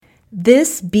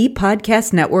This B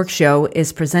Podcast Network show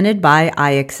is presented by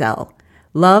IXL.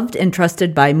 Loved and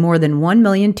trusted by more than 1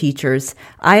 million teachers,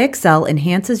 IXL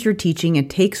enhances your teaching and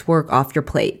takes work off your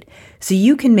plate, so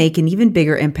you can make an even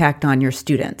bigger impact on your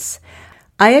students.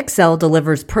 IXL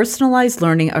delivers personalized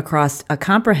learning across a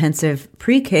comprehensive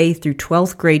pre-K through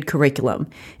 12th grade curriculum,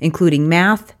 including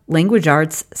math, language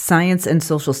arts, science, and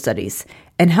social studies,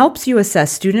 and helps you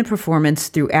assess student performance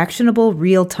through actionable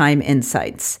real-time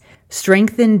insights.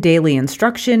 Strengthen daily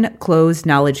instruction, close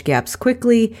knowledge gaps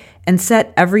quickly, and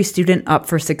set every student up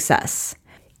for success.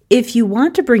 If you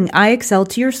want to bring IXL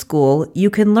to your school, you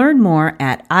can learn more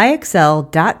at ixl.com/BE.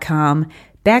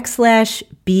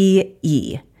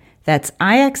 That's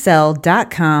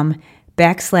ixl.com/BE.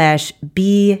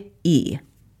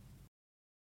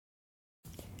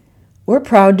 We're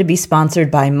proud to be sponsored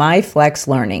by MyFlex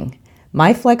Learning.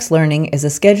 MyFlex Learning is a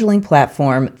scheduling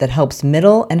platform that helps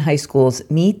middle and high schools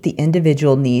meet the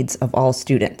individual needs of all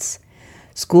students.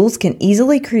 Schools can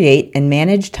easily create and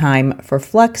manage time for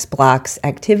flex blocks,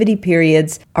 activity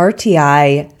periods,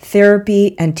 RTI,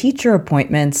 therapy, and teacher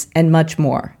appointments, and much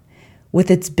more.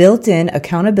 With its built-in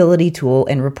accountability tool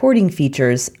and reporting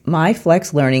features,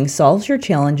 MyFlex Learning solves your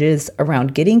challenges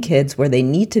around getting kids where they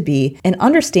need to be and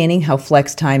understanding how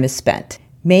flex time is spent.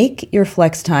 Make your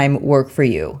flex time work for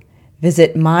you.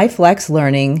 Visit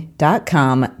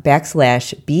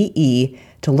myflexlearning.com/BE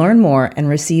to learn more and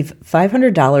receive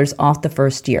 $500 off the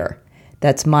first year.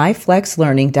 That's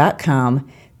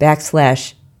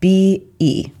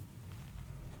myflexlearning.com/BE.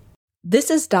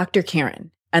 This is Dr. Karen,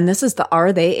 and this is the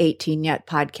Are They 18 Yet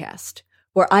podcast,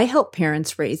 where I help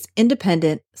parents raise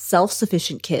independent,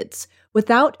 self-sufficient kids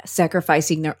without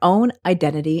sacrificing their own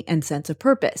identity and sense of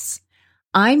purpose.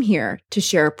 I'm here to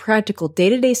share practical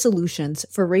day-to-day solutions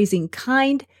for raising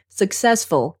kind,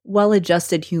 successful,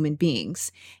 well-adjusted human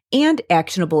beings and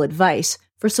actionable advice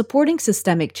for supporting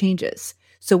systemic changes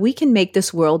so we can make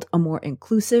this world a more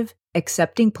inclusive,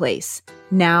 accepting place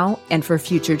now and for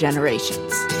future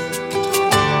generations.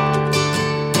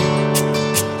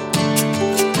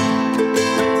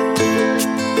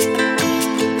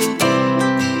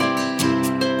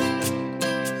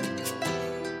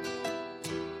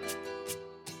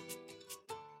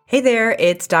 Hey there,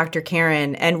 it's Dr.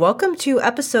 Karen, and welcome to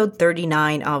episode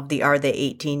 39 of the Are They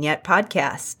 18 Yet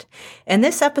podcast. In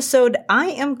this episode, I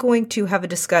am going to have a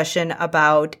discussion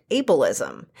about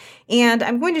ableism, and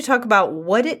I'm going to talk about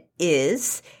what it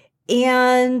is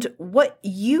and what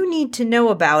you need to know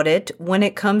about it when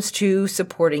it comes to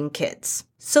supporting kids.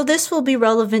 So this will be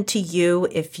relevant to you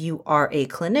if you are a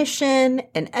clinician,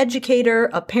 an educator,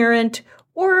 a parent,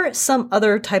 or some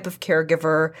other type of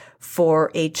caregiver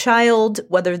for a child,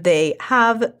 whether they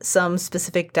have some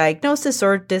specific diagnosis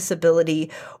or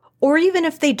disability, or even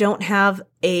if they don't have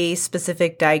a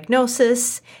specific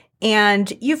diagnosis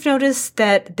and you've noticed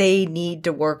that they need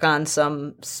to work on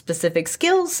some specific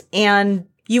skills and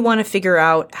you want to figure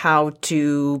out how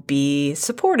to be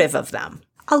supportive of them.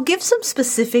 I'll give some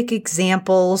specific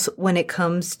examples when it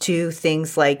comes to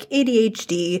things like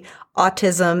ADHD,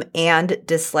 autism, and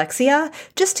dyslexia,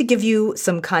 just to give you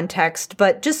some context,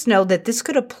 but just know that this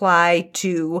could apply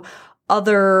to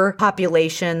other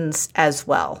populations as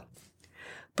well.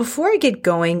 Before I get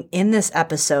going in this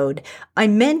episode, I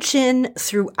mention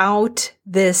throughout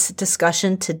this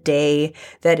discussion today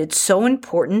that it's so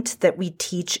important that we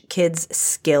teach kids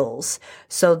skills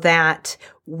so that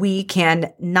we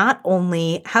can not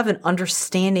only have an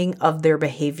understanding of their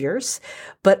behaviors,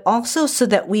 but also so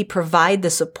that we provide the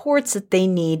supports that they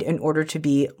need in order to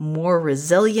be more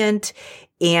resilient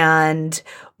and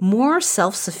more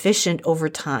self-sufficient over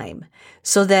time,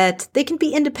 so that they can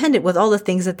be independent with all the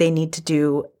things that they need to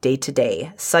do day to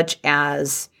day, such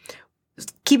as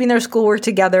keeping their schoolwork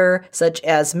together, such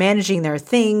as managing their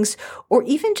things, or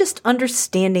even just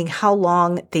understanding how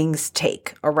long things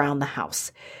take around the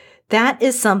house. That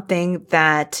is something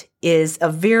that is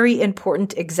a very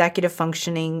important executive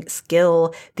functioning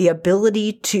skill, the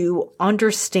ability to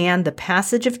understand the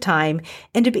passage of time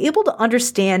and to be able to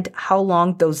understand how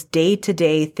long those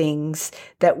day-to-day things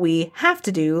that we have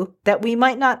to do, that we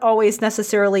might not always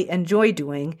necessarily enjoy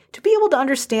doing, to be able to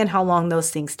understand how long those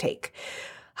things take.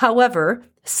 However,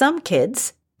 some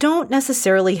kids don't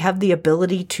necessarily have the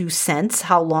ability to sense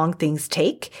how long things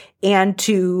take and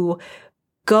to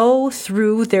go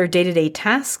through their day-to-day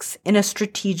tasks in a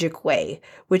strategic way,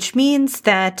 which means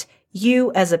that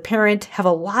you as a parent have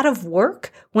a lot of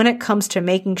work when it comes to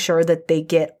making sure that they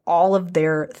get all of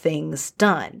their things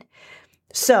done.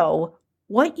 So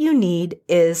What you need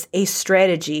is a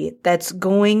strategy that's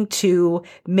going to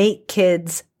make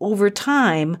kids over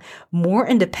time more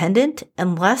independent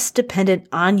and less dependent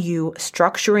on you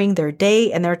structuring their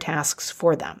day and their tasks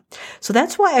for them. So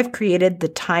that's why I've created the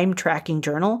time tracking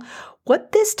journal.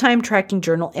 What this time tracking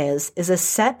journal is a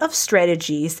set of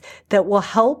strategies that will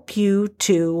help you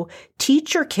to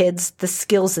teach your kids the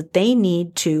skills that they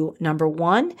need to, number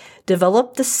one,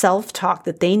 develop the self-talk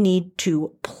that they need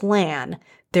to plan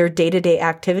their day-to-day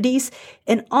activities,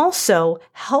 and also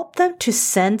help them to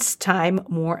sense time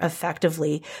more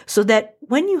effectively so that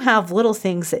when you have little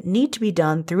things that need to be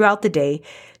done throughout the day,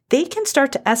 they can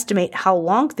start to estimate how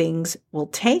long things will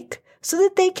take so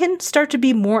that they can start to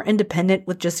be more independent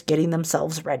with just getting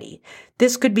themselves ready.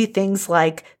 This could be things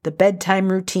like the bedtime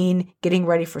routine, getting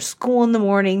ready for school in the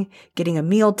morning, getting a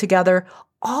meal together.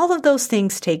 All of those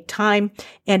things take time,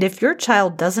 and if your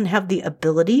child doesn't have the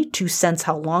ability to sense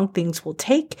how long things will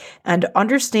take and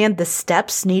understand the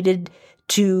steps needed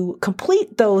to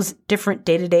complete those different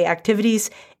day-to-day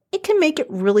activities, it can make it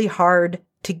really hard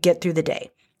to get through the day.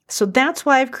 So that's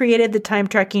why I've created the time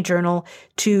tracking journal,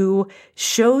 to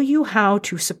show you how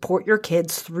to support your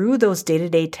kids through those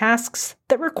day-to-day tasks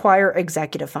that require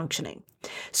executive functioning.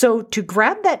 So to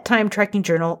grab that time tracking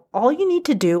journal, all you need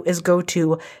to do is go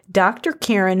to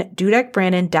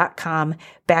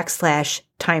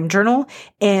drkarendudekbrandon.com/time journal,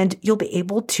 and you'll be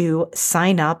able to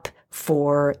sign up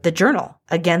for the journal.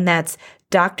 Again, that's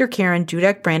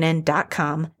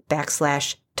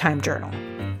drkarendudekbrandon.com/time journal.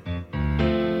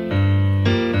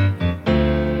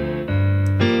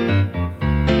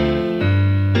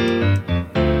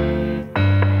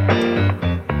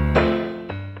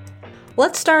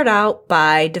 Let's start out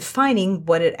by defining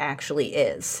what it actually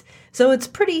is. So it's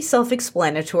pretty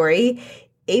self-explanatory.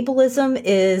 Ableism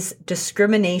is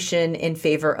discrimination in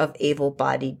favor of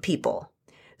able-bodied people.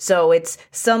 So it's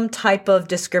some type of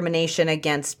discrimination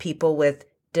against people with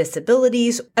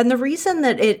disabilities. And the reason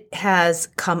that it has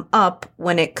come up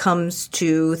when it comes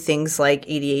to things like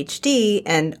ADHD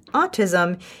and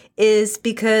autism is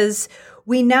because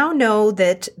we now know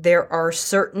that there are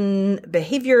certain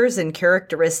behaviors and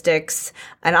characteristics,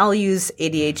 and I'll use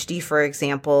ADHD for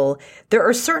example. There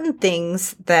are certain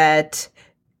things that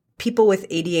people with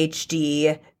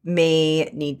ADHD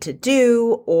may need to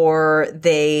do, or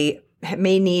they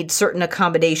may need certain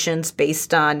accommodations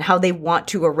based on how they want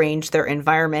to arrange their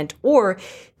environment, or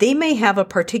they may have a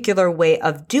particular way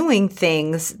of doing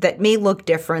things that may look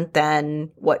different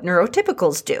than what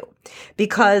neurotypicals do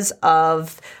because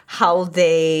of how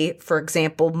they, for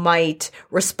example, might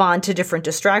respond to different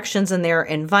distractions in their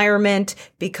environment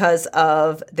because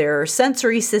of their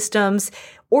sensory systems,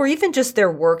 or even just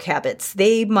their work habits.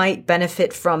 They might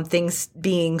benefit from things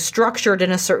being structured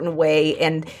in a certain way,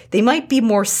 and they might be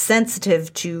more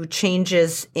sensitive to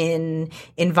changes in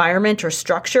environment or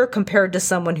structure compared to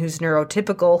someone who's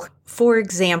neurotypical. For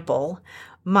example,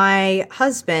 my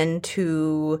husband,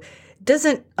 who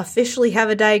doesn't officially have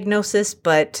a diagnosis,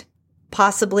 but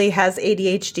possibly has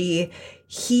ADHD,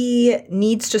 he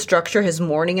needs to structure his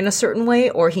morning in a certain way,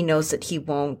 or he knows that he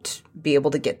won't be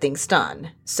able to get things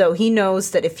done. So he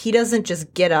knows that if he doesn't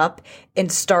just get up and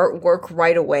start work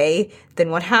right away,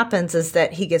 then what happens is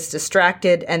that he gets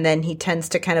distracted, and then he tends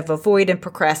to kind of avoid and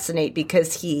procrastinate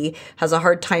because he has a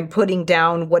hard time putting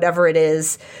down whatever it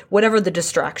is, whatever the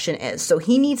distraction is. So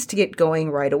he needs to get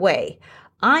going right away.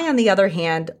 I, on the other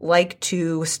hand, like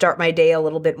to start my day a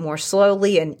little bit more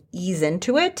slowly and ease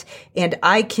into it, and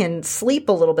I can sleep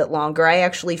a little bit longer. I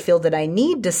actually feel that I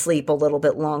need to sleep a little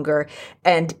bit longer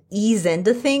and ease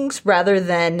into things rather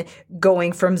than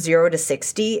going from 0 to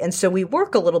 60, and so we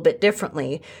work a little bit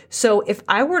differently. So if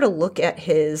I were to look at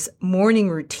his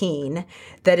morning routine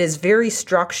that is very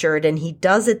structured, and he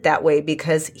does it that way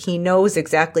because he knows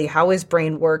exactly how his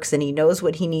brain works and he knows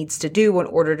what he needs to do in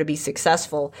order to be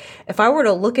successful. If I were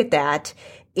to look at that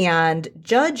and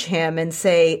judge him and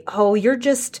say, oh, you're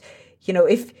just,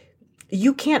 if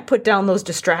you can't put down those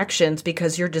distractions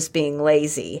because you're just being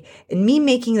lazy, and me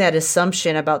making that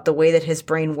assumption about the way that his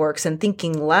brain works and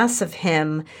thinking less of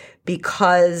him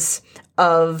because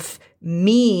of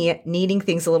me needing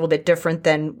things a little bit different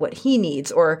than what he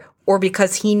needs, or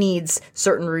because he needs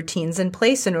certain routines in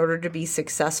place in order to be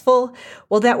successful,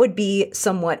 well, that would be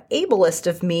somewhat ableist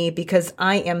of me because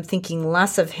I am thinking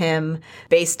less of him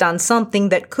based on something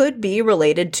that could be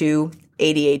related to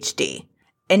ADHD.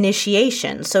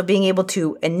 Initiation. So being able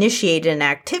to initiate an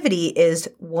activity is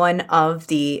one of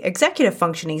the executive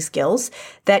functioning skills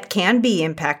that can be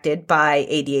impacted by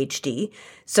ADHD.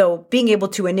 So being able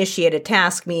to initiate a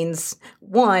task means,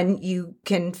 one, you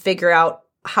can figure out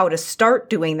how to start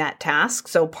doing that task.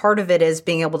 So part of it is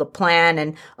being able to plan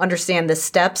and understand the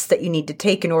steps that you need to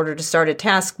take in order to start a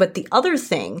task. But the other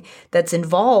thing that's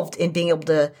involved in being able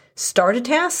to start a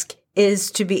task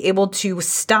is to be able to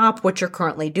stop what you're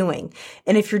currently doing.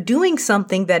 And if you're doing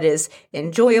something that is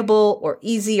enjoyable or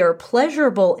easy or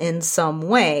pleasurable in some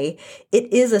way,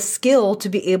 it is a skill to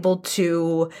be able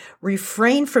to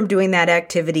refrain from doing that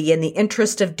activity in the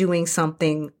interest of doing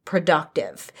something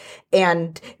productive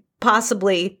and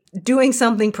possibly doing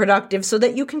something productive so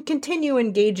that you can continue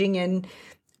engaging in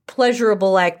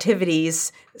pleasurable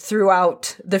activities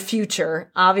throughout the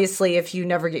future. Obviously, if you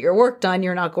never get your work done,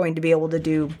 you're not going to be able to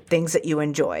do things that you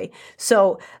enjoy.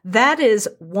 So that is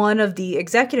one of the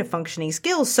executive functioning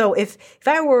skills. So if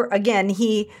I were, again,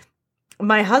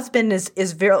 my husband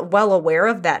is very well aware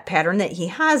of that pattern that he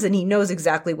has, and he knows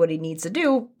exactly what he needs to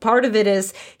do. Part of it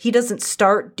is he doesn't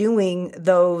start doing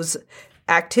those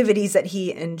activities that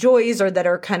he enjoys or that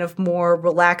are kind of more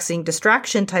relaxing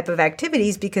distraction type of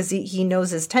activities because he knows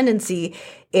his tendency,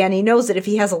 and he knows that if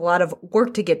he has a lot of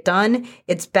work to get done,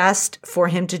 it's best for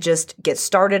him to just get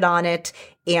started on it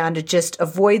and just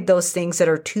avoid those things that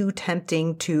are too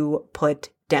tempting to put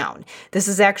down. This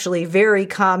is actually very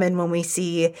common when we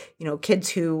see, kids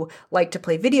who like to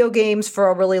play video games for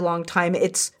a really long time.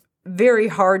 It's very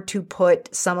hard to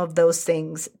put some of those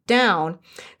things down.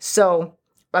 So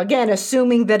again,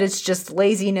 assuming that it's just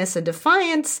laziness and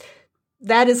defiance,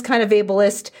 that is kind of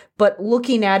ableist, but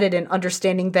looking at it and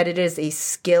understanding that it is a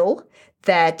skill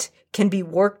that can be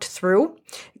worked through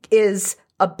is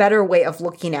a better way of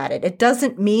looking at it. It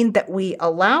doesn't mean that we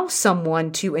allow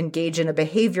someone to engage in a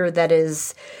behavior that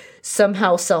is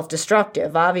somehow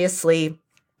self-destructive. Obviously,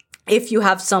 if you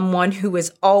have someone who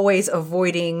is always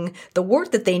avoiding the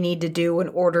work that they need to do in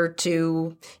order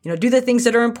to, do the things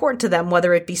that are important to them,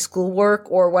 whether it be schoolwork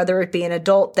or whether it be an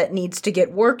adult that needs to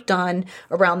get work done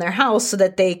around their house so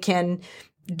that they can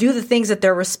do the things that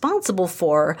they're responsible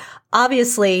for.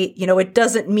 Obviously, it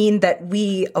doesn't mean that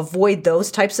we avoid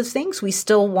those types of things. We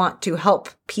still want to help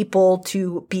people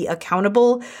to be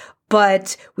accountable,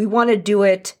 but we want to do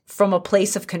it from a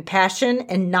place of compassion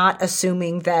and not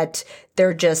assuming that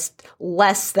they're just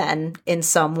less than in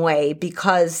some way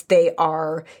because they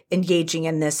are engaging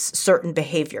in this certain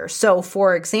behavior. So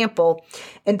for example,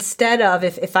 instead of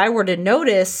if I were to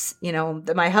notice,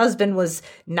 that my husband was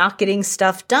not getting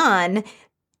stuff done,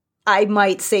 I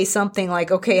might say something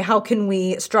like, okay, how can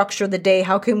we structure the day?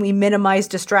 How can we minimize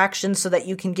distractions so that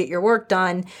you can get your work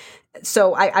done?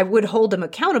 So I would hold him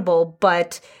accountable,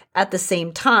 but at the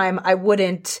same time, I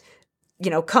wouldn't,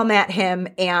 come at him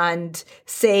and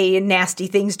say nasty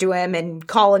things to him and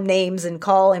call him names and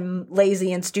call him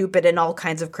lazy and stupid and all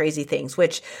kinds of crazy things,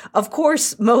 which of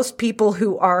course, most people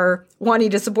who are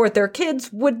wanting to support their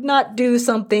kids would not do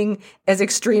something as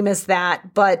extreme as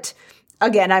that. But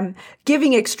again, I'm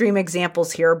giving extreme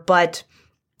examples here, but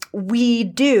we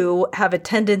do have a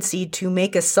tendency to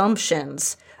make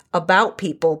assumptions about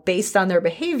people based on their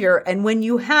behavior. And when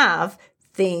you have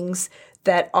things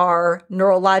that are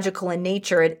neurological in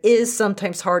nature, it is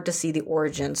sometimes hard to see the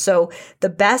origin. So the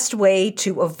best way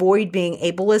to avoid being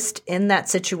ableist in that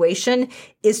situation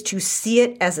is to see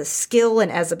it as a skill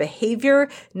and as a behavior,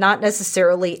 not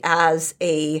necessarily as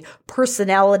a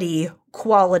personality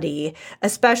quality,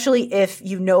 especially if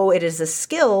you know it is a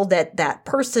skill that that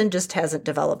person just hasn't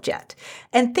developed yet.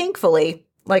 And thankfully,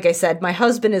 like I said, my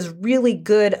husband is really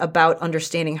good about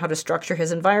understanding how to structure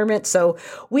his environment. So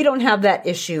we don't have that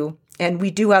issue. And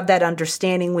we do have that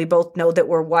understanding. We both know that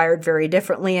we're wired very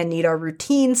differently and need our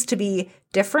routines to be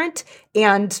different.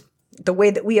 And the way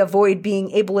that we avoid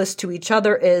being ableist to each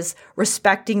other is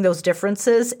respecting those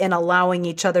differences and allowing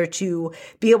each other to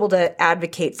be able to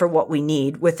advocate for what we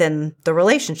need within the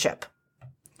relationship.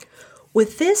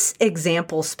 With this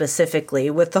example specifically,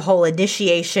 with the whole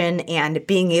initiation and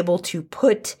being able to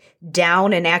put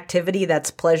down an activity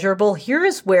that's pleasurable, here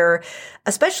is where,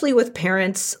 especially with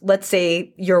parents, let's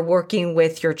say you're working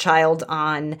with your child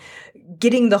on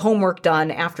getting the homework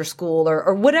done after school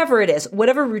or whatever it is,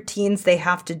 whatever routines they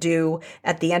have to do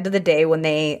at the end of the day when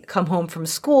they come home from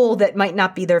school that might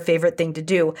not be their favorite thing to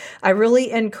do. I really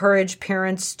encourage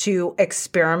parents to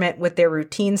experiment with their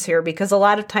routines here because a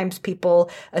lot of times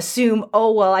people assume,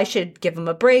 oh, well, I should give them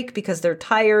a break because they're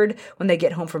tired when they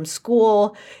get home from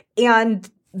school. And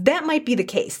that might be the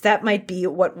case. That might be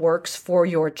what works for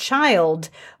your child,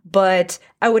 but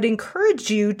I would encourage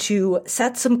you to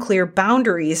set some clear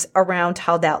boundaries around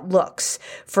how that looks.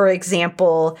 For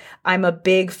example, I'm a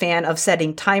big fan of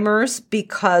setting timers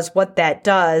because what that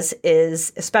does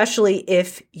is, especially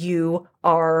if you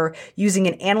are using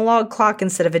an analog clock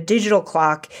instead of a digital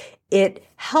clock, it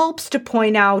helps to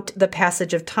point out the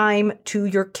passage of time to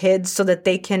your kids so that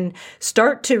they can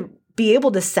start to be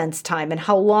able to sense time and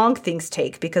how long things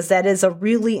take, because that is a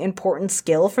really important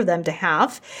skill for them to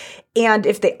have. And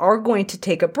if they are going to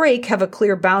take a break, have a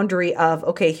clear boundary of,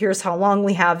 okay, here's how long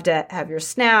we have to have your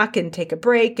snack and take a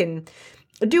break and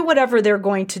do whatever they're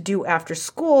going to do after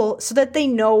school so that they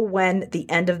know when the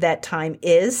end of that time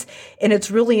is. And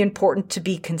it's really important to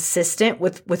be consistent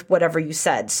with whatever you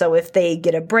said. So if they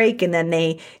get a break and then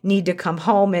they need to come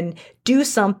home and do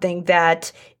something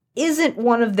that isn't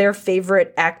one of their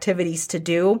favorite activities to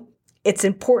do, it's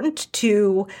important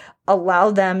to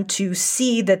allow them to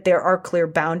see that there are clear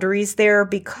boundaries there,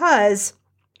 because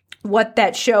what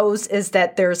that shows is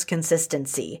that there's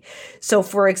consistency. So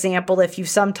for example, if you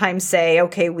sometimes say,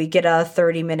 okay, we get a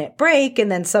 30-minute break,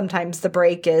 and then sometimes the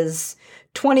break is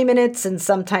 20 minutes and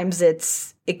sometimes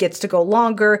it gets to go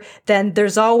longer, then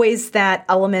there's always that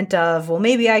element of, well,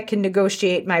 maybe I can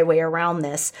negotiate my way around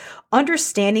this.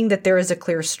 Understanding that there is a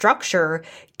clear structure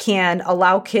can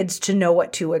allow kids to know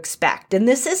what to expect. And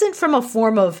this isn't from a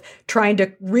form of trying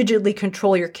to rigidly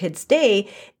control your kid's day.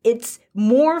 It's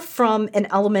more from an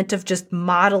element of just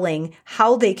modeling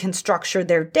how they can structure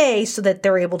their day so that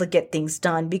they're able to get things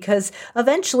done. Because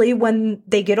eventually when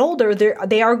they get older,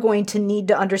 they are going to need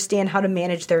to understand how to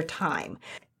manage their time.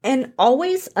 And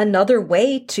always another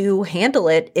way to handle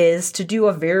it is to do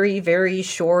a very, very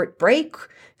short break,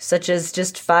 such as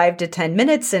just 5 to 10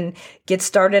 minutes, and get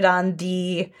started on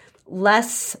the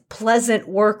less pleasant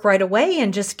work right away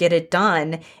and just get it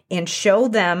done and show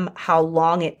them how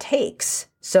long it takes.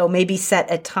 So maybe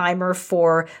set a timer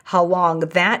for how long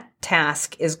that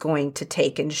task is going to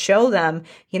take and show them,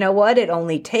 you know what, it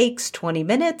only takes 20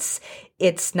 minutes.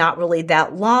 It's not really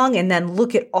that long. And then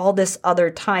look at all this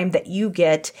other time that you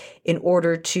get in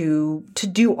order to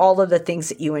do all of the things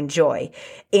that you enjoy.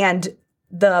 And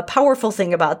the powerful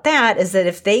thing about that is that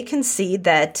if they can see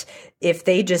that if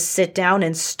they just sit down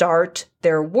and start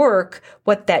their work,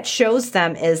 what that shows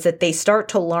them is that they start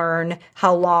to learn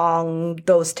how long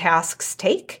those tasks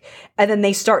take. And then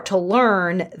they start to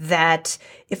learn that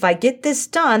if I get this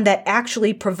done, that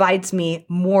actually provides me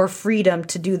more freedom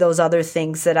to do those other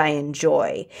things that I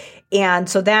enjoy. And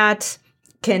so that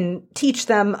can teach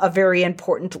them a very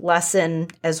important lesson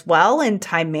as well in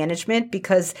time management,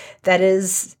 because that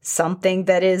is something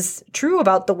that is true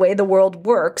about the way the world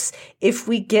works. If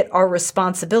we get our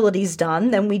responsibilities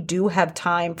done, then we do have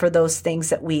time for those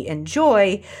things that we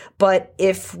enjoy. But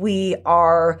if we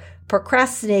are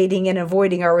procrastinating and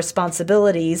avoiding our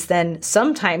responsibilities, then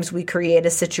sometimes we create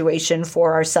a situation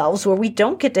for ourselves where we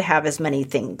don't get to have as many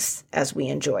things as we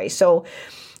enjoy. So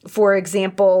for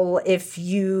example, if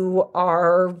you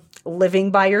are living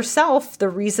by yourself, the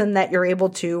reason that you're able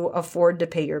to afford to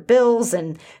pay your bills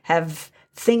and have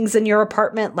things in your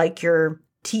apartment like your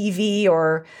TV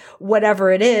or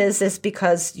whatever it is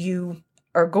because you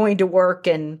are going to work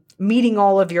and meeting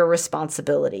all of your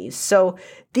responsibilities. So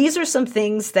these are some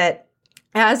things that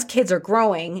as kids are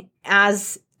growing,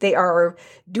 as they are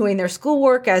doing their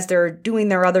schoolwork, as they're doing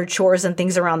their other chores and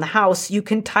things around the house, you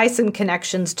can tie some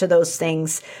connections to those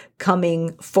things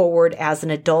coming forward as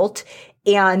an adult.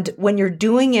 And when you're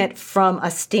doing it from a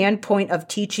standpoint of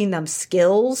teaching them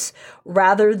skills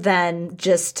rather than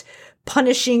just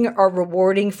punishing or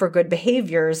rewarding for good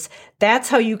behaviors, that's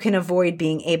how you can avoid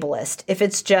being ableist. If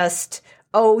it's just,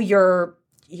 oh, you're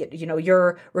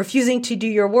refusing to do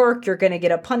your work, you're going to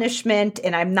get a punishment,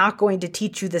 and I'm not going to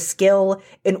teach you the skill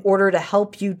in order to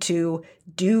help you to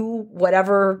do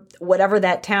whatever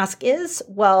that task is,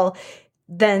 well,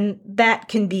 then that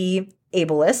can be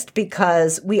ableist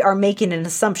because we are making an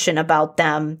assumption about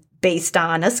them based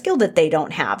on a skill that they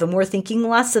don't have, and we're thinking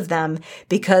less of them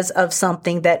because of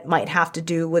something that might have to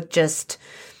do with just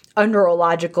a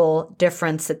neurological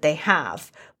difference that they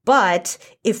have. But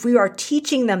if we are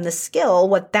teaching them the skill,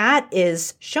 what that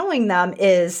is showing them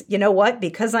is, you know what,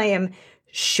 because I am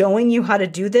showing you how to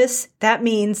do this, that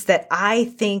means that I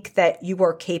think that you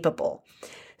are capable.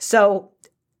 So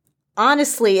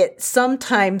honestly, it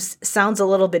sometimes sounds a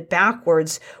little bit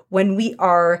backwards when we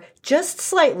are just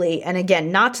slightly, and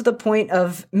again, not to the point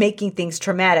of making things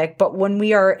traumatic, but when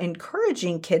we are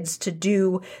encouraging kids to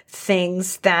do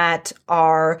things that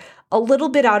are a little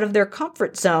bit out of their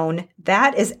comfort zone,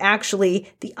 that is actually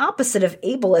the opposite of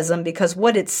ableism, because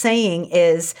what it's saying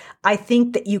is, I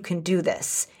think that you can do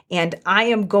this. And I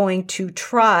am going to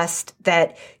trust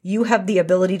that you have the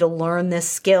ability to learn this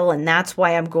skill. And that's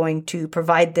why I'm going to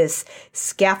provide this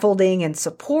scaffolding and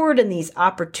support and these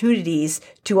opportunities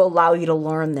to allow you to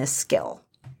learn this skill.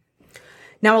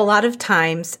 Now, a lot of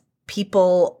times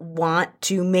people want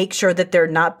to make sure that they're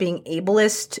not being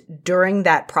ableist during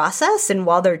that process. And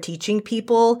while they're teaching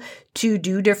people to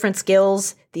do different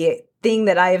skills, the thing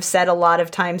that I have said a lot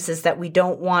of times is that we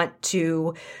don't want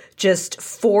to just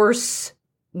force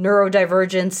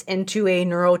neurodivergence into a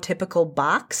neurotypical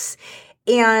box.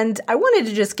 And I wanted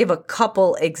to just give a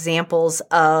couple examples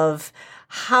of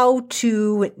how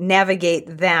to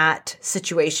navigate that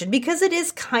situation, because it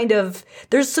is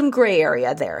there's some gray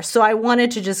area there. So I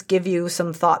wanted to just give you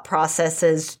some thought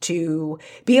processes to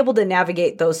be able to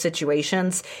navigate those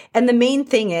situations. And the main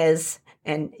thing is,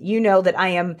 and you know that I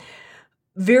am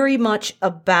very much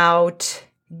about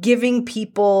giving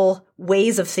people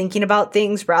ways of thinking about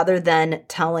things rather than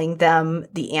telling them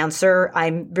the answer.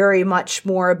 I'm very much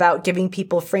more about giving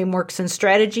people frameworks and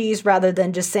strategies rather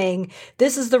than just saying,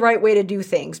 this is the right way to do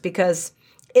things, because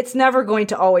it's never going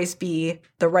to always be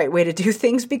the right way to do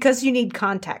things because you need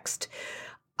context.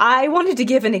 I wanted to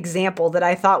give an example that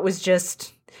I thought was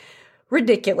just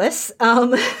ridiculous.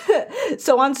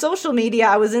 So on social media,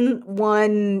 I was in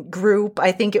one group,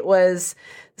 I think it was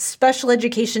special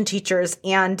education teachers,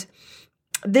 and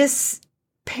this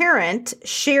parent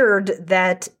shared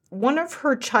that one of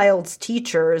her child's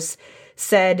teachers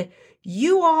said,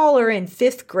 "You all are in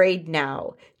 5th grade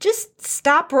now. Just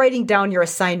stop writing down your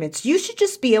assignments. You should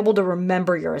just be able to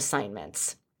remember your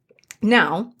assignments."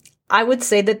 Now, I would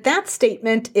say that that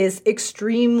statement is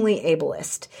extremely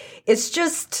ableist. It's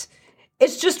just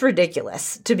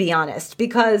ridiculous, to be honest,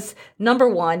 because number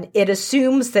one, it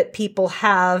assumes that people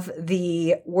have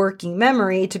the working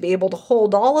memory to be able to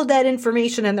hold all of that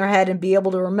information in their head and be able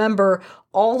to remember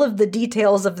all of the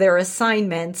details of their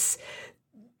assignments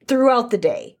throughout the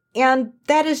day. And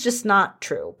that is just not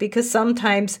true, because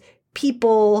sometimes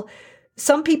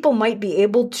some people might be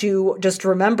able to just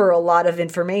remember a lot of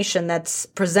information that's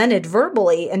presented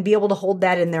verbally and be able to hold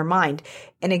that in their mind.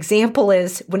 An example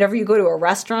is whenever you go to a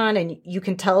restaurant and you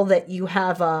can tell that you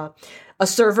have a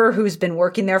server who's been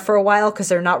working there for a while because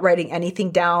they're not writing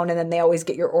anything down and then they always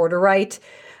get your order right.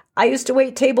 I used to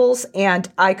wait tables and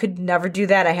I could never do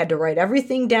that. I had to write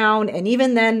everything down. And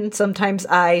even then, sometimes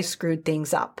I screwed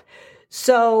things up.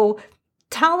 So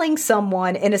telling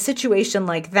someone in a situation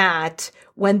like that,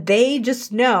 when they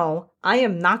just know, I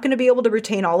am not going to be able to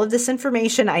retain all of this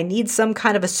information, I need some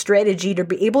kind of a strategy to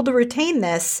be able to retain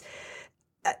this.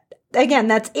 Again,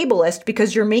 that's ableist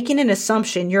because you're making an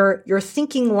assumption. You're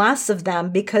thinking less of them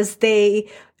because they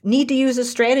need to use a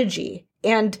strategy.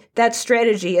 And that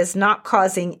strategy is not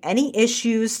causing any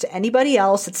issues to anybody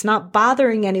else. It's not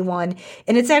bothering anyone.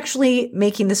 And it's actually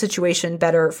making the situation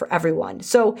better for everyone.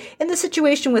 So in the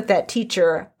situation with that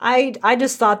teacher, I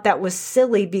just thought that was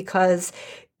silly, because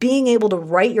being able to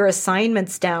write your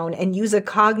assignments down and use a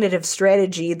cognitive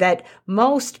strategy that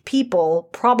most people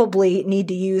probably need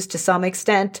to use to some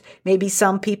extent. Maybe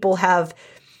some people have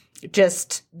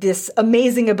just this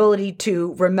amazing ability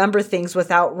to remember things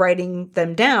without writing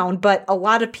them down. But a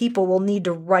lot of people will need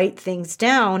to write things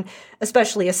down,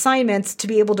 especially assignments, to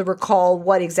be able to recall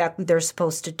what exactly they're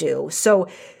supposed to do. So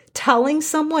telling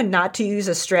someone not to use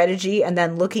a strategy and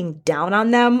then looking down on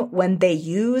them when they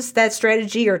use that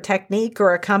strategy or technique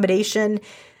or accommodation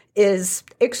is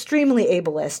extremely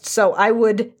ableist. So I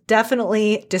would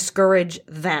definitely discourage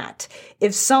that.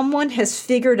 If someone has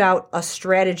figured out a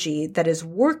strategy that is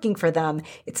working for them,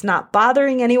 it's not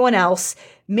bothering anyone else,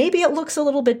 maybe it looks a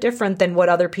little bit different than what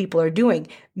other people are doing.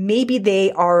 Maybe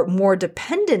they are more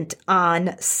dependent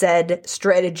on said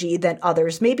strategy than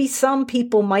others. Maybe some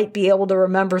people might be able to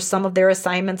remember some of their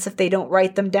assignments if they don't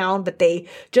write them down, but they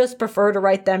just prefer to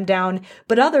write them down.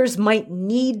 But others might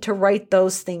need to write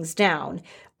those things down.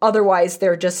 Otherwise,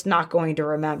 they're just not going to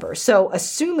remember. So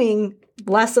assuming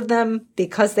less of them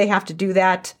because they have to do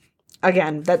that,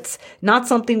 again, that's not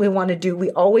something we want to do.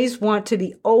 We always want to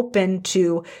be open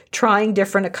to trying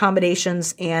different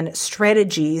accommodations and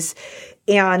strategies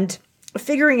and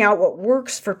figuring out what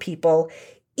works for people,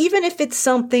 even if it's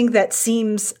something that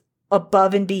seems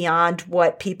above and beyond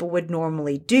what people would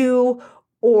normally do,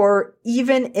 or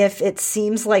even if it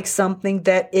seems like something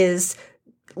that is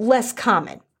less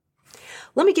common.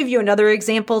 Let me give you another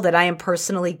example that I am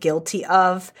personally guilty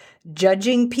of: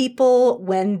 judging people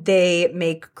when they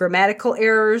make grammatical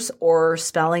errors or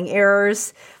spelling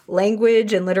errors.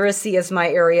 Language and literacy is my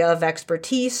area of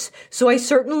expertise, so I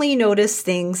certainly notice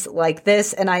things like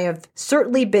this, and I have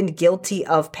certainly been guilty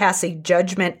of passing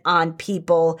judgment on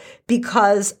people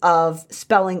because of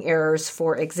spelling errors,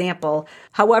 for example.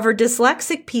 However,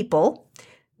 dyslexic people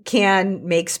can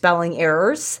make spelling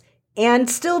errors and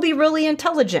still be really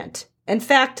intelligent. In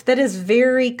fact, that is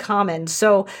very common.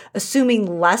 So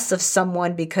assuming less of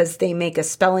someone because they make a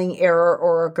spelling error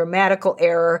or a grammatical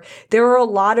error, there are a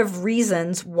lot of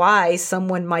reasons why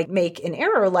someone might make an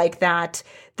error like that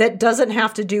that doesn't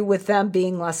have to do with them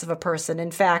being less of a person.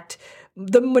 In fact,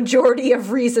 the majority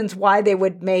of reasons why they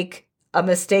would make a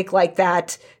mistake like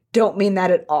that don't mean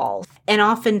that at all. And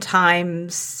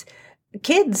oftentimes,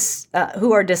 kids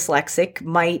who are dyslexic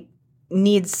might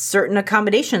needs certain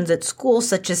accommodations at school,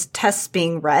 such as tests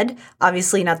being read.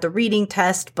 Obviously not the reading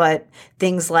test, but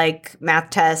things like math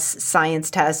tests, science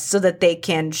tests, so that they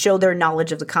can show their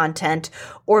knowledge of the content.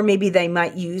 Or maybe they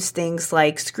might use things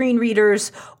like screen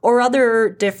readers or other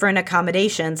different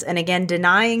accommodations. And again,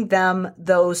 denying them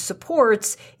those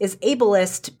supports is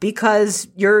ableist because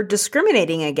you're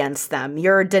discriminating against them.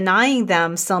 You're denying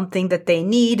them something that they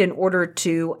need in order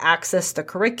to access the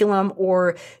curriculum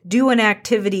or do an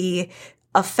activity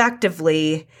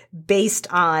effectively based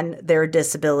on their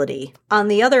disability. On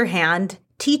the other hand,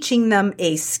 teaching them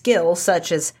a skill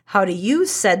such as how to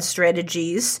use said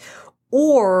strategies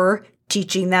or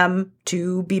teaching them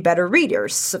to be better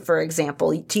readers, for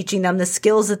example, teaching them the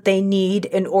skills that they need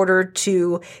in order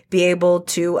to be able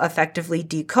to effectively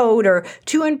decode or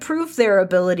to improve their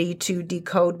ability to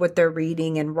decode what they're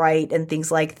reading and write and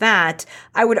things like that.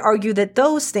 I would argue that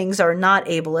those things are not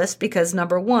ableist because,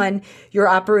 number one, you're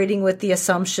operating with the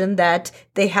assumption that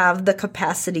they have the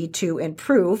capacity to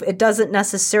improve. It doesn't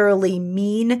necessarily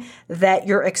mean that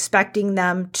you're expecting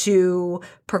them to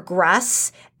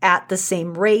progress at the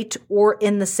same rate or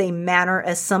in the same manner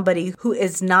as somebody who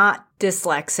is not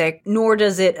dyslexic, nor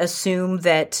does it assume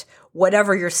that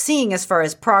whatever you're seeing as far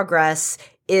as progress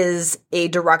is a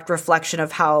direct reflection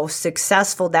of how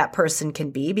successful that person can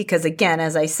be. Because again,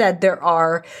 as I said, there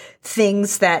are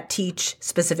things that teach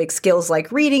specific skills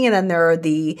like reading, and then there are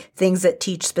the things that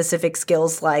teach specific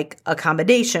skills like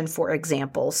accommodation, for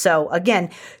example. So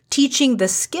again, teaching the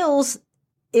skills,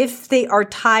 if they are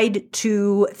tied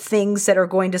to things that are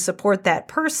going to support that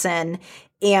person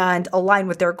and align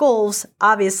with their goals,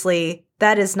 obviously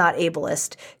that is not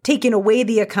ableist. Taking away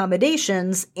the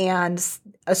accommodations and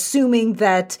assuming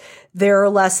that they're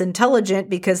less intelligent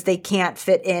because they can't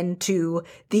fit into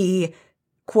the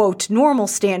quote normal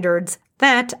standards,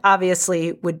 that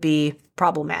obviously would be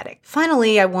problematic.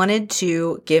 Finally, I wanted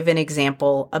to give an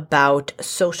example about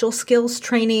social skills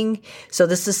training. So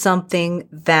this is something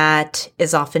that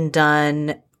is often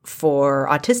done for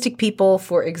autistic people,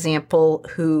 for example,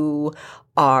 who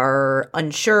are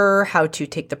unsure how to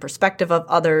take the perspective of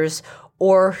others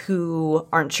or who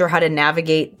aren't sure how to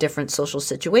navigate different social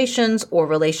situations or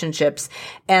relationships.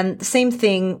 And the same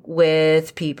thing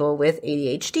with people with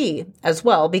ADHD as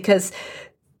well, because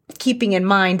keeping in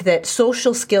mind that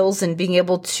social skills and being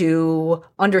able to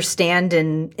understand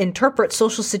and interpret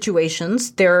social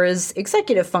situations, there is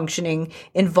executive functioning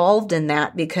involved in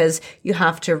that because you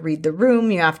have to read the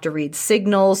room, you have to read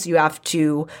signals, you have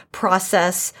to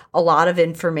process a lot of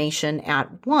information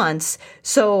at once.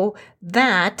 So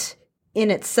that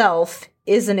in itself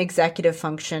is an executive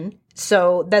function.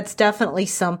 So that's definitely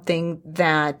something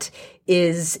that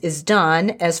is done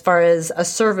as far as a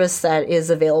service that is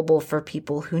available for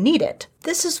people who need it.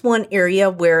 This is one area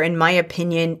where, in my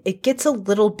opinion, it gets a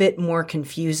little bit more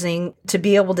confusing to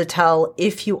be able to tell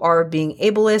if you are being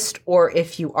ableist or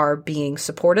if you are being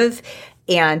supportive.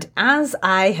 And as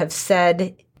I have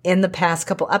said in the past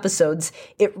couple episodes,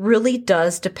 it really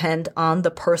does depend on the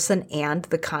person and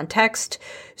the context.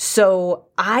 So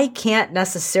I can't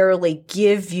necessarily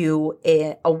give you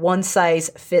a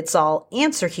one-size-fits-all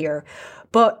answer here.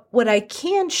 But what I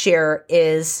can share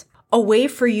is a way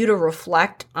for you to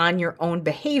reflect on your own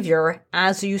behavior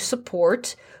as you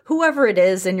support whoever it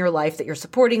is in your life that you're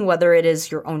supporting, whether it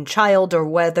is your own child or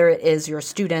whether it is your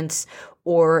students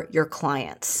or your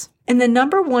clients. And the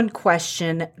number one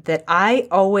question that I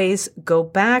always go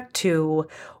back to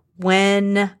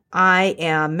when I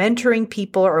am mentoring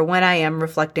people or when I am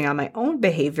reflecting on my own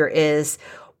behavior is,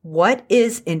 what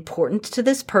is important to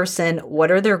this person?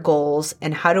 What are their goals?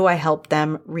 And how do I help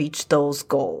them reach those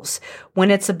goals?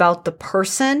 When it's about the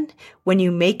person, when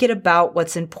you make it about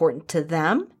what's important to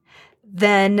them,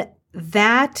 then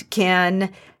that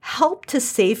can help to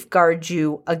safeguard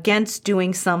you against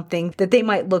doing something that they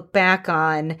might look back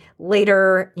on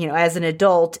later, as an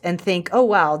adult and think, oh,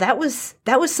 wow, that was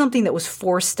something that was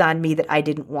forced on me that I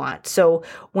didn't want. So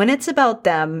when it's about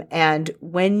them and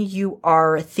when you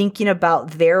are thinking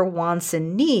about their wants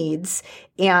and needs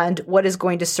and what is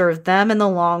going to serve them in the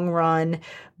long run,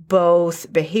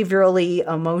 both behaviorally,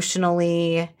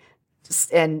 emotionally,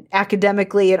 and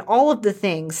academically and all of the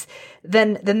things,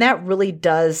 then that really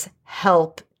does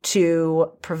help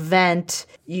to prevent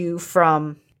you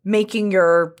from making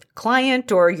your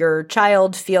client or your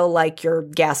child feel like you're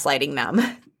gaslighting them.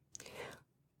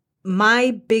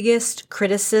 My biggest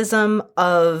criticism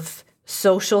of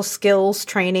social skills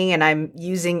training, and I'm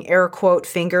using air quote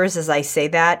fingers as I say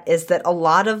that, is that a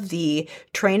lot of the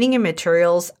training and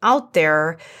materials out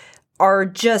there are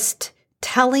just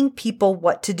telling people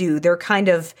what to do. They're kind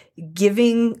of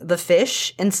giving the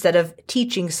fish instead of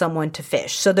teaching someone to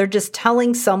fish. So they're just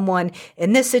telling someone,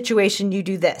 in this situation, you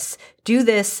do this,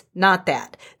 not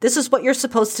that. This is what you're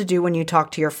supposed to do when you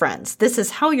talk to your friends. This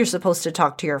is how you're supposed to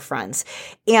talk to your friends.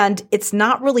 And it's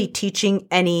not really teaching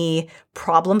any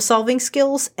problem-solving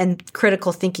skills and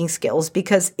critical thinking skills,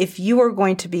 because if you are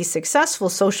going to be successful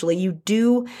socially, you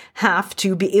do have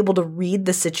to be able to read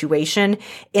the situation.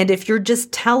 And if you're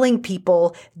just telling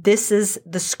people, this is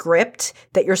the script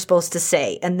that you're supposed to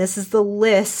say, and this is the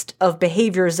list of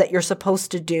behaviors that you're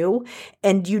supposed to do,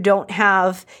 and you don't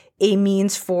have a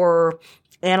means for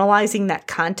analyzing that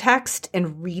context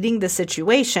and reading the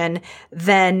situation,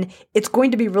 then it's going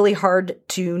to be really hard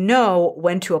to know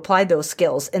when to apply those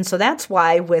skills. And so that's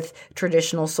why with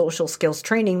traditional social skills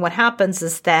training, what happens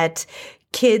is that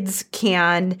kids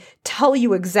can tell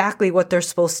you exactly what they're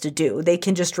supposed to do. They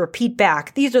can just repeat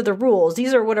back, these are the rules.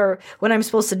 These are what I'm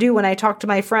supposed to do when I talk to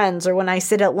my friends, or when I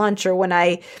sit at lunch, or when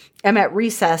I am at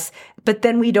recess. But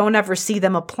then we don't ever see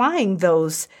them applying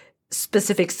those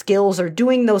specific skills or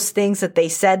doing those things that they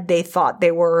said they thought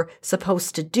they were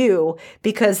supposed to do,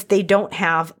 because they don't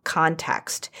have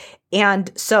context.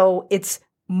 And so it's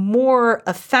more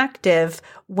effective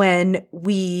when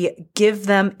we give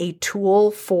them a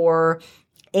tool for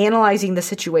analyzing the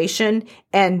situation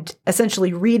and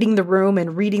essentially reading the room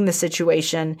and reading the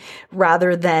situation,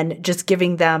 rather than just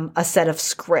giving them a set of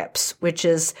scripts, which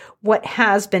is what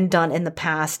has been done in the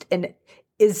past and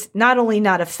is not only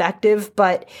not effective,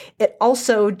 but it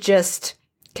also just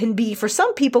can be, for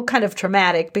some people, kind of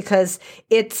traumatic, because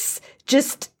it's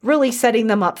just really setting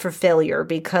them up for failure,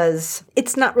 because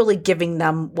it's not really giving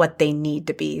them what they need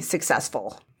to be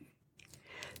successful.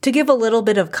 To give a little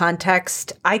bit of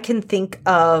context, I can think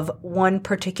of one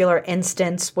particular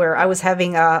instance where I was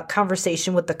having a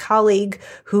conversation with a colleague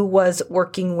who was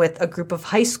working with a group of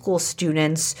high school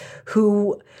students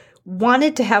who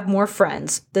wanted to have more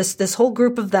friends. This whole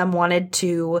group of them wanted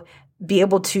to be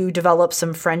able to develop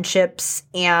some friendships,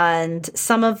 and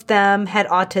some of them had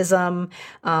autism.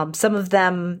 Some of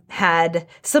them had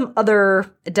some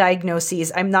other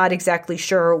diagnoses. I'm not exactly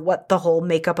sure what the whole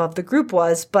makeup of the group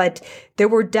was, but there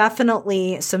were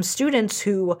definitely some students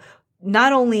who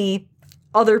not only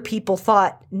other people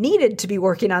thought needed to be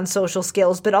working on social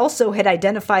skills, but also had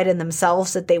identified in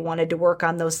themselves that they wanted to work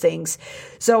on those things.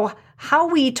 So how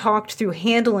we talked through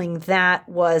handling that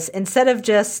was, instead of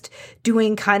just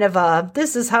doing kind of a,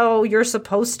 this is how you're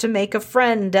supposed to make a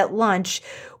friend at lunch,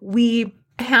 we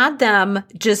had them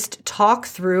just talk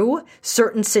through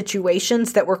certain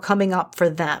situations that were coming up for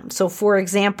them. So for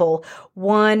example,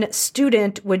 one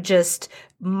student would just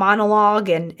monologue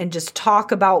and just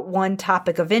talk about one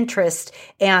topic of interest,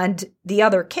 and the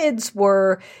other kids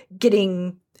were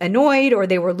getting annoyed or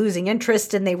they were losing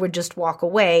interest and they would just walk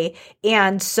away.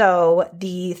 And so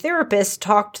the therapist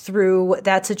talked through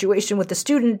that situation with the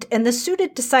student, and the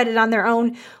student decided on their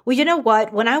own, well, you know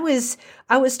what, when I was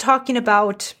talking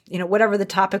about, whatever the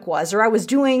topic was, or I was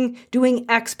doing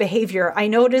X behavior, I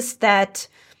noticed that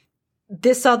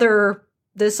this other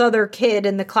kid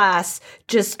in the class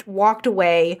just walked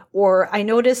away, or I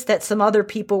noticed that some other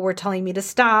people were telling me to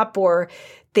stop, or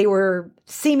they were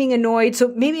seeming annoyed. So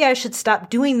maybe I should stop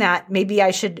doing that. Maybe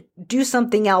I should do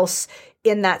something else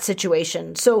in that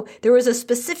situation. So there was a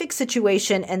specific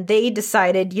situation, and they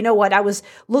decided, you know what, I was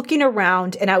looking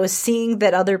around and I was seeing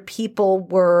that other people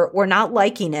were not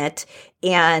liking it.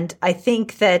 And I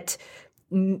think that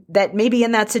maybe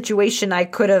in that situation, I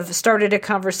could have started a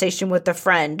conversation with a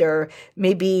friend, or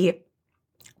maybe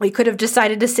we could have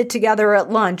decided to sit together at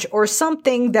lunch, or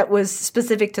something that was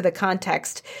specific to the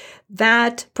context.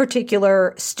 That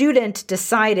particular student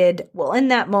decided, well, in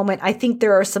that moment, I think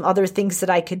there are some other things that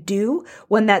I could do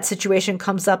when that situation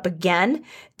comes up again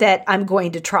that I'm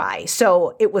going to try.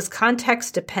 So it was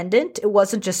context dependent. It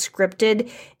wasn't just scripted.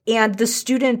 And the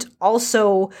student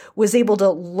also was able to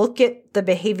look at the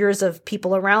behaviors of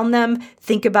people around them,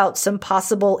 think about some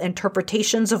possible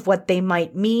interpretations of what they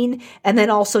might mean, and then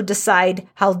also decide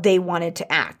how they wanted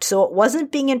to act. So it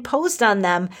wasn't being imposed on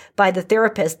them by the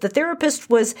therapist. The therapist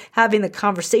was having the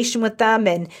conversation with them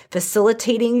and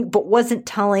facilitating, but wasn't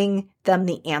telling them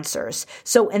the answers.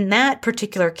 So in that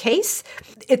particular case,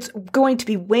 it's going to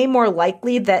be way more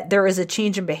likely that there is a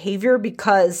change in behavior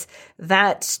because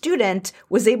that student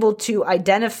was able to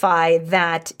identify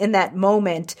that in that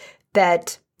moment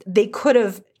that they could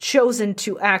have chosen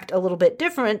to act a little bit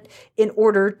different in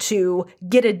order to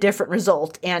get a different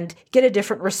result and get a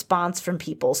different response from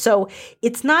people. So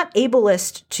it's not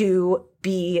ableist to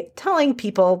be telling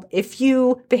people, if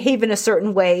you behave in a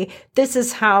certain way, this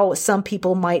is how some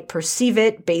people might perceive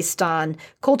it based on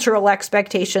cultural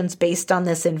expectations, based on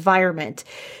this environment.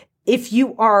 If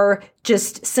you are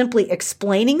just simply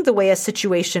explaining the way a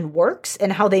situation works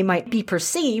and how they might be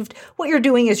perceived, what you're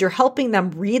doing is you're helping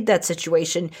them read that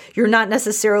situation. You're not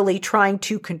necessarily trying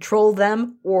to control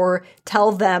them or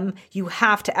tell them you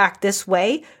have to act this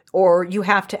way or you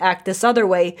have to act this other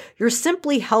way. You're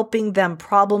simply helping them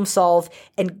problem solve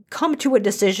and come to a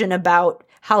decision about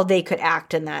how they could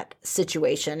act in that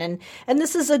situation. And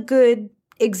this is a good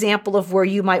example of where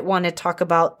you might want to talk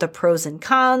about the pros and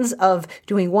cons of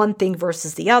doing one thing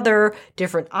versus the other,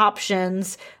 different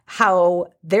options, how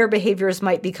their behaviors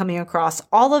might be coming across.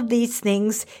 All of these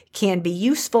things can be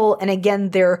useful. And again,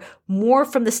 they're more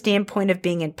from the standpoint of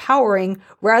being empowering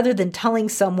rather than telling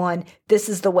someone this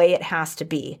is the way it has to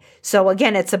be. So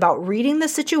again, it's about reading the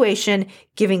situation,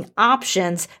 giving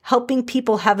options, helping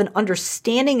people have an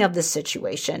understanding of the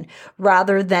situation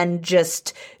rather than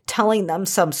just telling them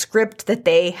some script that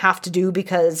they have to do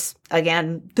because,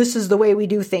 again, this is the way we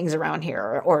do things around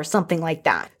here or something like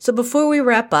that. So before we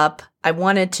wrap up, I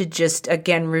wanted to just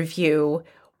again review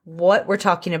what we're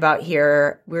talking about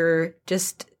here. We're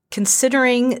just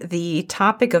considering the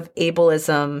topic of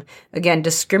ableism, again,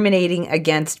 discriminating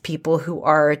against people who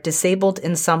are disabled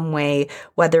in some way,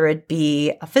 whether it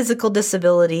be a physical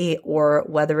disability or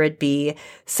whether it be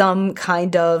some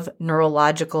kind of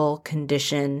neurological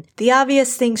condition. The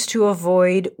obvious things to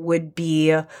avoid would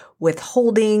be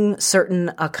withholding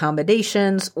certain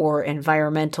accommodations or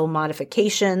environmental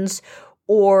modifications,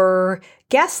 or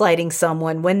gaslighting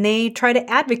someone when they try to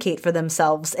advocate for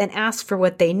themselves and ask for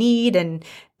what they need and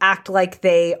act like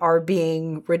they are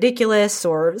being ridiculous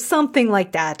or something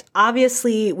like that.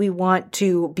 Obviously, we want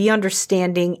to be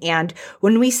understanding, and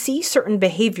when we see certain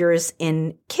behaviors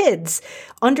in kids,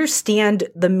 understand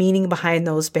the meaning behind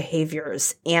those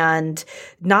behaviors and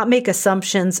not make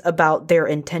assumptions about their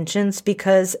intentions,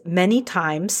 because many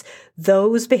times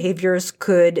those behaviors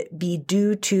could be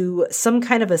due to some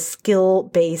kind of a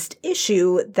skill-based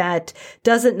issue that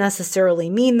doesn't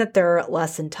necessarily mean that they're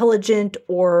less intelligent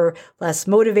or less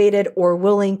motivated or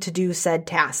willing to do said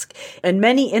task. In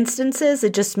many instances,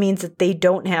 it just means that they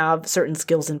don't have certain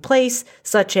skills in place,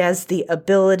 such as the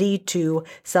ability to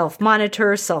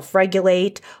self-monitor,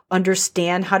 self-regulate,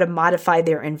 understand how to modify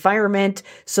their environment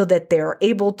so that they're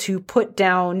able to put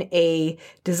down a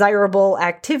desirable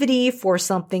activity for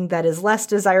something that is less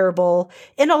desirable,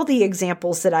 and all the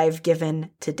examples that I've given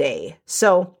today.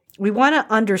 So we want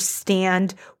to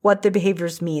understand what the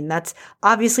behaviors mean. That's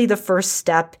obviously the first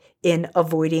step in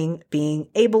avoiding being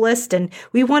ableist, and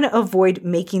we want to avoid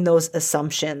making those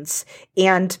assumptions.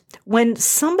 And when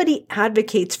somebody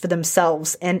advocates for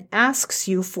themselves and asks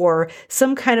you for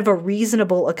some kind of a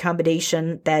reasonable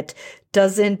accommodation that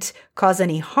doesn't cause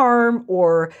any harm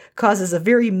or causes a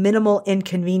very minimal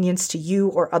inconvenience to you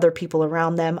or other people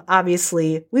around them,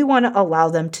 obviously we want to allow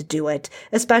them to do it,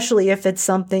 especially if it's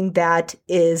something that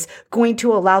is going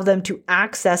to allow them to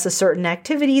access a certain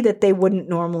activity that they wouldn't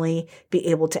normally be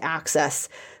able to access.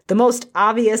 The most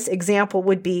obvious example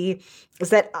would be is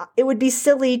that it would be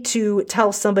silly to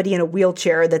tell somebody in a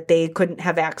wheelchair that they couldn't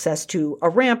have access to a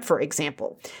ramp, for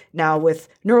example. Now, with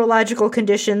neurological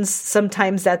conditions,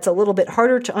 sometimes that's a little bit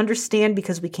harder to understand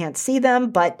because we can't see them,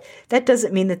 but that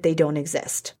doesn't mean that they don't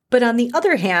exist. But on the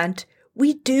other hand,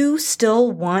 we do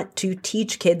still want to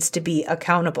teach kids to be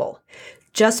accountable.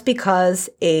 Just because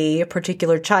a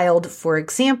particular child, for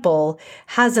example,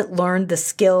 hasn't learned the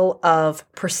skill of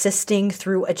persisting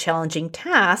through a challenging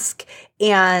task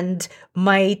and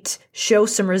might show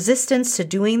some resistance to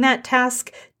doing that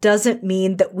task doesn't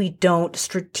mean that we don't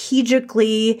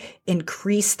strategically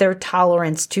increase their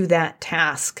tolerance to that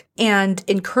task and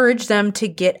encourage them to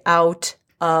get out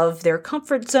of their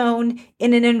comfort zone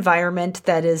in an environment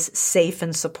that is safe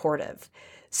and supportive.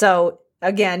 So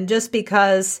again, just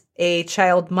because a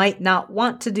child might not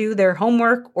want to do their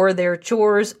homework or their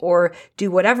chores or do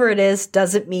whatever it is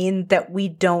doesn't mean that we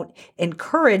don't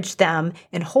encourage them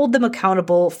and hold them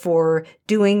accountable for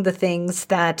doing the things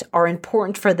that are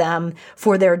important for them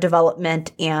for their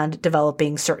development and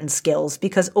developing certain skills.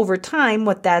 Because over time,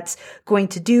 what that's going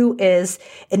to do is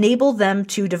enable them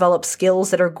to develop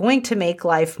skills that are going to make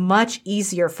life much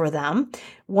easier for them,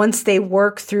 once they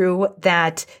work through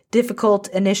that difficult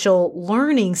initial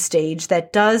learning stage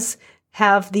that does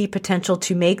have the potential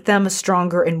to make them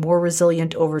stronger and more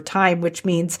resilient over time, which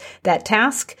means that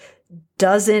task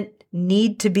doesn't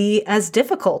need to be as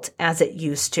difficult as it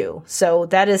used to. So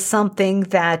that is something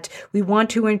that we want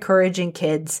to encourage in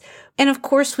kids. And of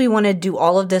course, we want to do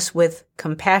all of this with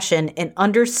compassion and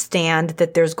understand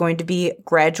that there's going to be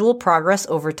gradual progress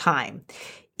over time.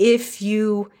 If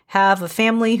you have a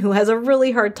family who has a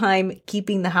really hard time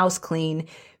keeping the house clean,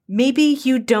 maybe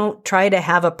you don't try to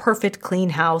have a perfect clean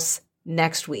house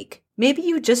next week. Maybe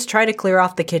you just try to clear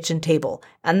off the kitchen table,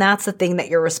 and that's the thing that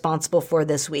you're responsible for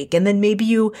this week. And then maybe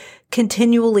you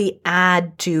continually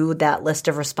add to that list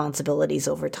of responsibilities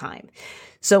over time.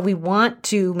 So we want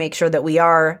to make sure that we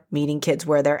are meeting kids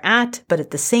where they're at, but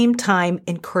at the same time,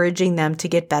 encouraging them to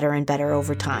get better and better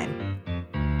over time.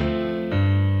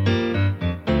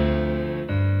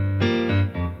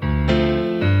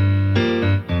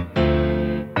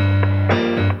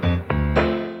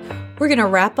 We're going to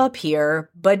wrap up here,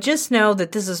 but just know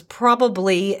that this is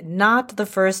probably not the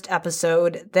first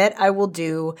episode that I will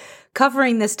do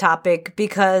covering this topic,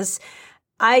 because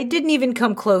I didn't even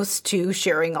come close to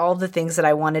sharing all the things that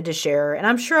I wanted to share. And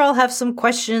I'm sure I'll have some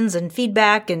questions and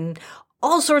feedback and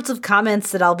all sorts of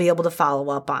comments that I'll be able to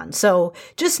follow up on. So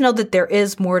just know that there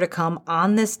is more to come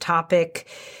on this topic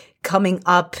coming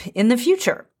up in the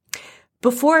future.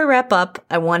 Before I wrap up,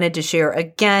 I wanted to share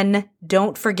again,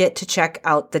 don't forget to check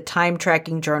out the time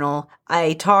tracking journal.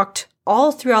 I talked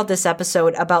all throughout this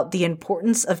episode about the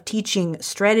importance of teaching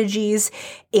strategies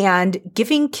and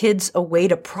giving kids a way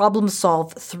to problem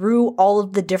solve through all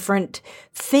of the different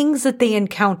things that they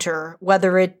encounter,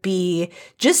 whether it be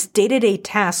just day-to-day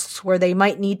tasks where they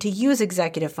might need to use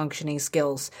executive functioning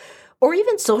skills, or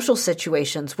even social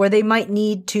situations where they might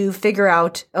need to figure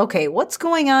out, okay, what's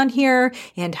going on here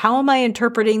and how am I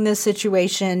interpreting this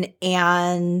situation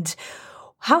and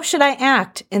how should I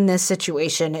act in this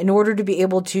situation in order to be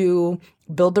able to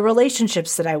build the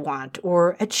relationships that I want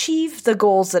or achieve the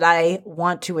goals that I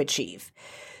want to achieve.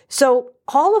 So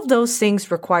all of those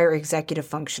things require executive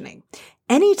functioning.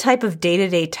 Any type of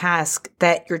day-to-day task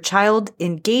that your child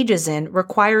engages in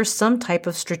requires some type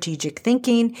of strategic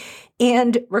thinking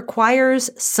and requires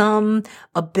some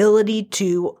ability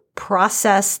to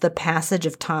process the passage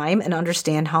of time and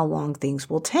understand how long things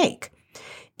will take.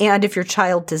 And if your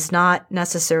child does not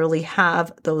necessarily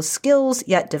have those skills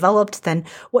yet developed, then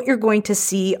what you're going to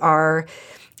see are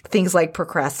things like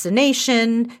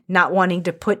procrastination, not wanting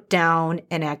to put down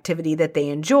an activity that they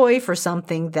enjoy for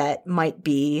something that might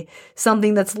be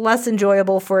something that's less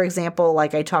enjoyable, for example,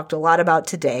 like I talked a lot about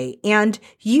today. And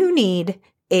you need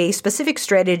a specific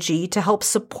strategy to help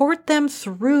support them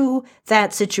through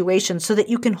that situation so that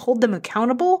you can hold them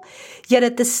accountable, yet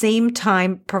at the same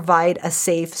time provide a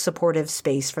safe, supportive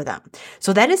space for them.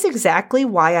 So that is exactly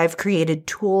why I've created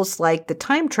tools like the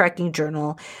time tracking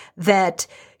journal that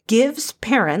gives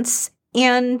parents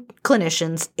and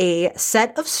clinicians a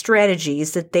set of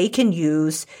strategies that they can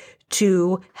use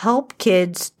to help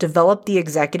kids develop the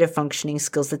executive functioning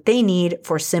skills that they need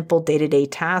for simple day-to-day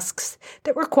tasks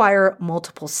that require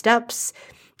multiple steps,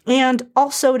 and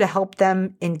also to help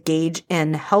them engage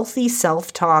in healthy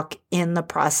self-talk in the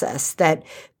process that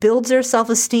builds their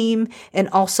self-esteem and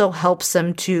also helps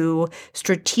them to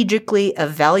strategically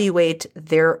evaluate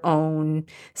their own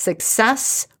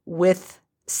success with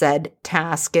said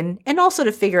task and also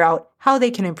to figure out how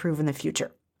they can improve in the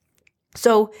future.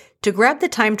 So to grab the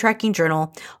time tracking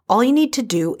journal, all you need to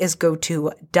do is go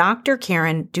to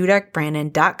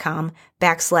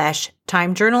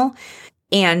drkarendudekbrandon.com/time journal,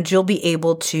 and you'll be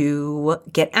able to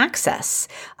get access.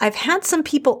 I've had some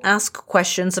people ask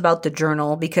questions about the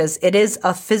journal because it is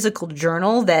a physical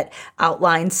journal that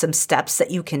outlines some steps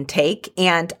that you can take.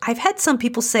 And I've had some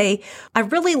people say, I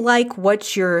really like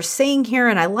what you're saying here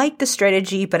and I like the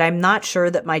strategy, but I'm not sure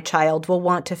that my child will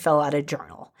want to fill out a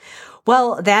journal.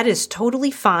 Well, that is totally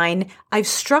fine. I've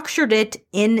structured it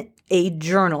in a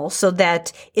journal so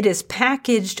that it is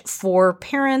packaged for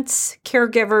parents,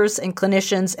 caregivers, and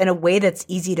clinicians in a way that's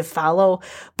easy to follow,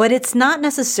 but it's not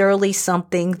necessarily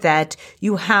something that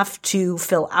you have to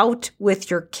fill out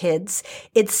with your kids.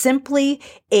 It's simply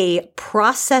a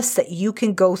process that you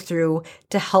can go through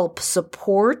to help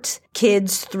support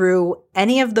kids through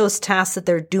any of those tasks that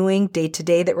they're doing day to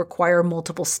day that require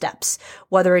multiple steps,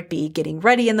 whether it be getting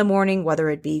ready in the morning, whether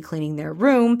it be cleaning their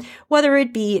room, whether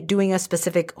it be doing a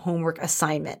specific homework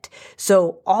assignment.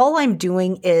 So all I'm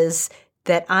doing is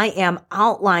that I am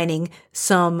outlining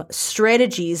some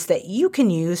strategies that you can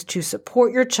use to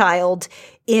support your child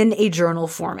in a journal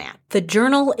format. The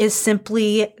journal is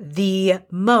simply the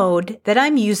mode that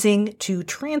I'm using to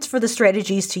transfer the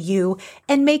strategies to you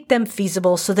and make them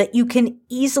feasible so that you can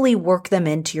easily work them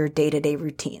into your day-to-day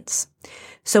routines.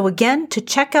 So again, to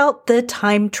check out the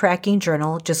time tracking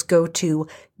journal, just go to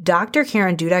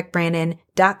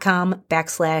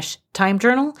drkarendudekbrandon.com/time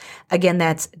journal. Again,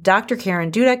 that's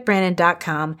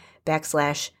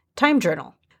drkarendudekbrandon.com/time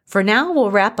journal. For now,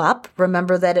 we'll wrap up.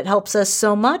 Remember that it helps us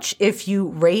so much if you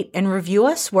rate and review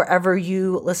us wherever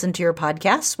you listen to your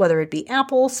podcasts, whether it be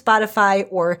Apple, Spotify,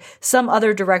 or some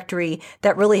other directory.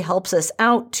 That really helps us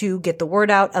out to get the word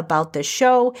out about this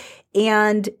show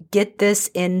and get this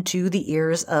into the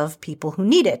ears of people who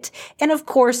need it. And of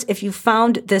course, if you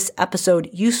found this episode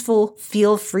useful,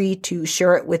 feel free to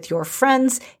share it with your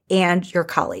friends and your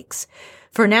colleagues.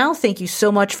 For now, thank you so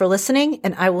much for listening,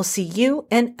 and I will see you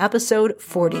in episode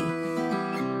 40.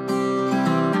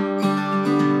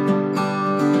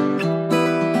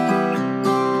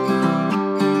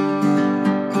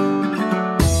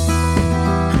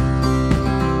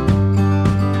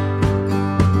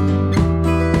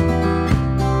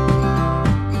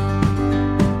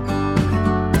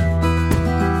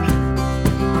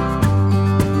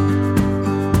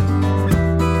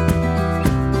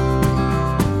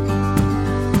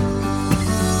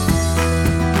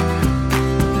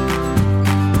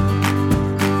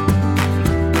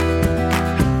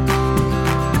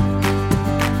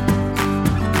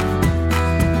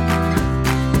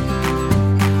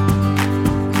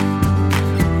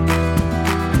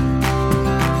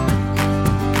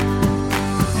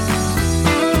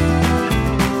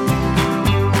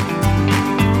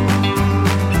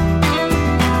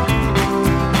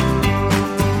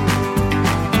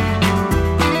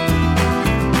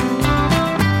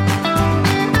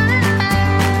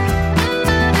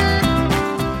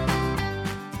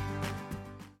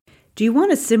 Do you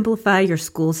want to simplify your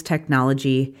school's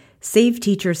technology, save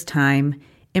teachers time,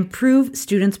 improve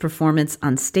students' performance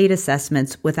on state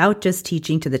assessments without just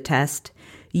teaching to the test?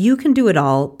 You can do it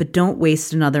all, but don't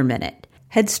waste another minute.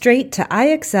 Head straight to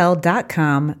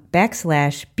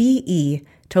ixl.com/BE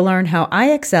to learn how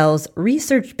IXL's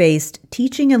research-based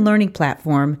teaching and learning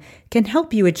platform can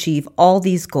help you achieve all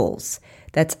these goals.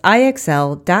 That's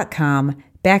ixl.com/BE.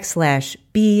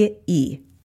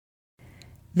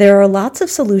 There are lots of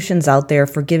solutions out there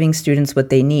for giving students what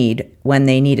they need when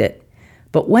they need it.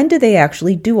 But when do they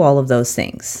actually do all of those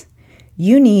things?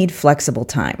 You need flexible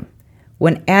time.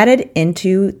 When added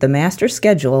into the master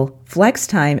schedule, flex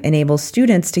time enables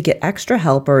students to get extra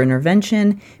help or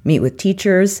intervention, meet with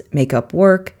teachers, make up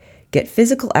work, get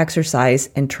physical exercise,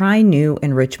 and try new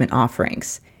enrichment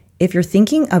offerings. If you're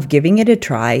thinking of giving it a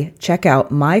try, check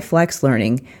out My Flex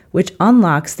Learning, which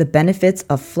unlocks the benefits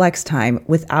of flex time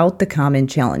without the common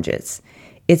challenges.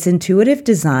 Its intuitive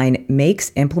design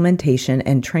makes implementation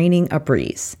and training a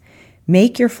breeze.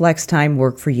 Make your flex time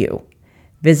work for you.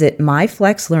 Visit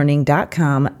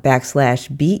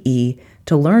myflexlearning.com/BE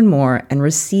to learn more and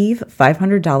receive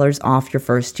 $500 off your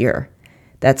first year.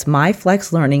 That's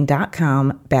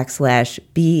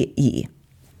myflexlearning.com/BE.